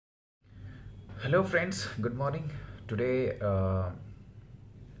Hello friends, good morning. Today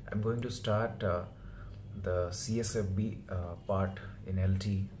I'm going to start the CSFB part in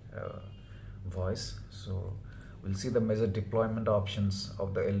LT voice. So we'll see the major deployment options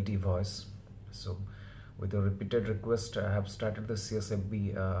of the LT voice. So with a repeated request, I have started the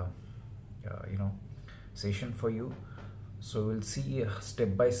CSFB session for you. So we'll see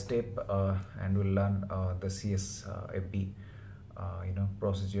step by step and we'll learn the CSFB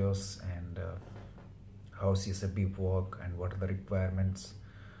procedures and how CSFB work and what are the requirements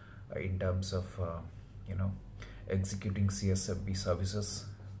in terms of executing CSFB services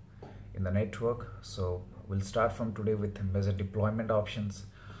in the network. So we'll start from today with major deployment options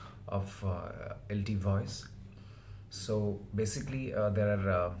of LT voice. So basically there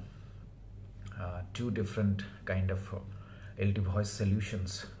are two different kind of LT voice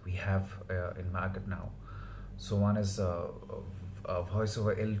solutions we have in market now. So one is voice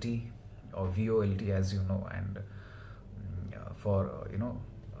over LT or VoLT, as you know, and for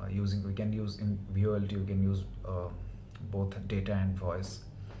using, we can use in VoLT, we can use both data and voice,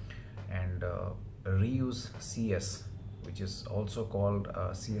 and reuse CS, which is also called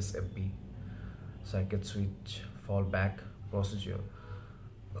CSFB, circuit switch fallback procedure.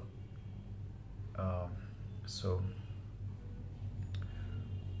 So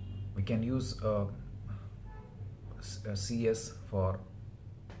we can use CS for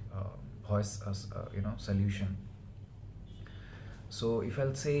voice as solution. So if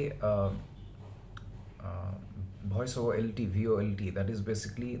I'll say voice over LT, VoLT, that is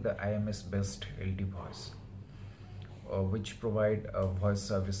basically the IMS based LT voice, which provide a voice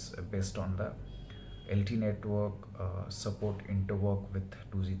service based on the LT network, support interwork with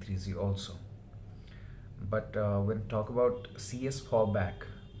 2G 3G also. But when talk about CS fallback,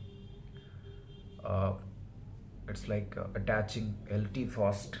 it's like attaching LT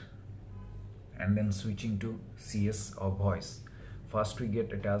first and then switching to CS or voice. First we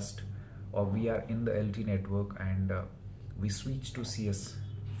get attached, or we are in the LT network and we switch to CS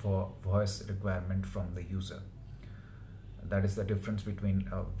for voice requirement from the user. That is the difference between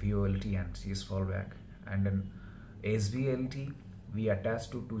VoLT and CS fallback. And then SVLT, we attach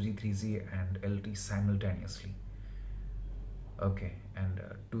to 2G 3G and LT simultaneously. Okay, and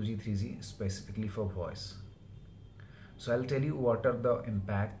 2G 3G specifically for voice. So I'll tell you what are the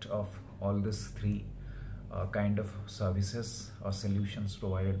impact of all these three kind of services or solutions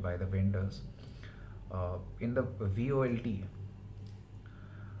provided by the vendors. In the VoLT,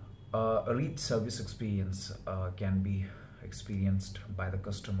 a rich service experience can be experienced by the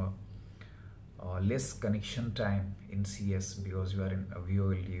customer. Less connection time in CS, because you are in a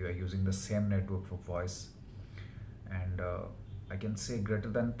VoLT, you are using the same network for voice, and I can say greater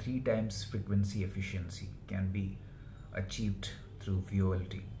than 3 times frequency efficiency can be achieved through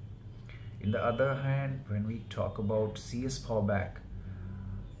VoLT. In the other hand, when we talk about CS fallback,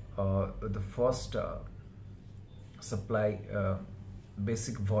 the first supply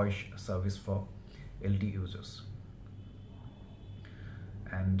basic voice service for LT users,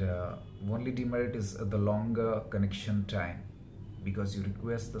 and only demerit is the longer connection time, because you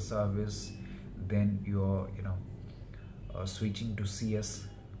request the service, then you're switching to CS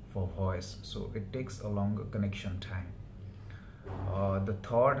for voice, so it takes a longer connection time. The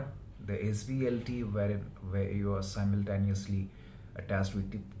third, the SVLT, where you are simultaneously attached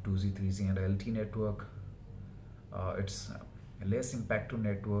with the 2G 3G and LT network. It's less impact to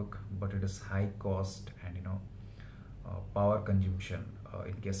network, but it is high cost and power consumption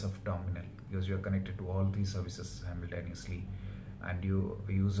in case of terminal, because you are connected to all three services simultaneously and you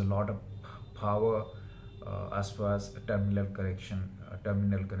use a lot of power as far as terminal connection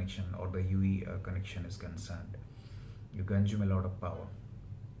or the UE connection is concerned. You consume a lot of power,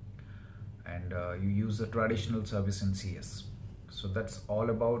 and you use the traditional service in CS. So that's all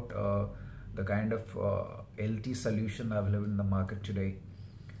about the kind of LT solution available in the market today.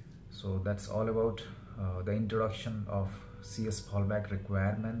 So that's all about the introduction of CS fallback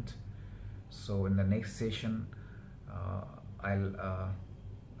requirement. So in the next session, I'll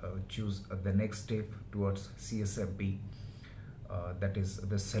choose the next step towards CSFB, that is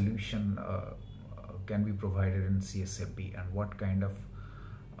the solution can be provided in CSFB, and what kind of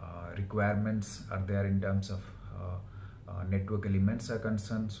requirements are there in terms of network elements are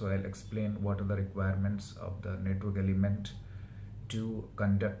concerned. So I'll explain what are the requirements of the network element to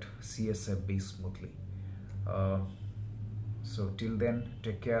conduct CSFB smoothly. So till then,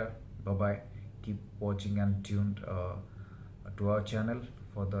 take care, bye bye, keep watching and tuned to our channel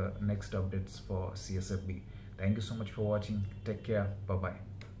for the next updates for CSFB. Thank you so much for watching. Take care, bye bye.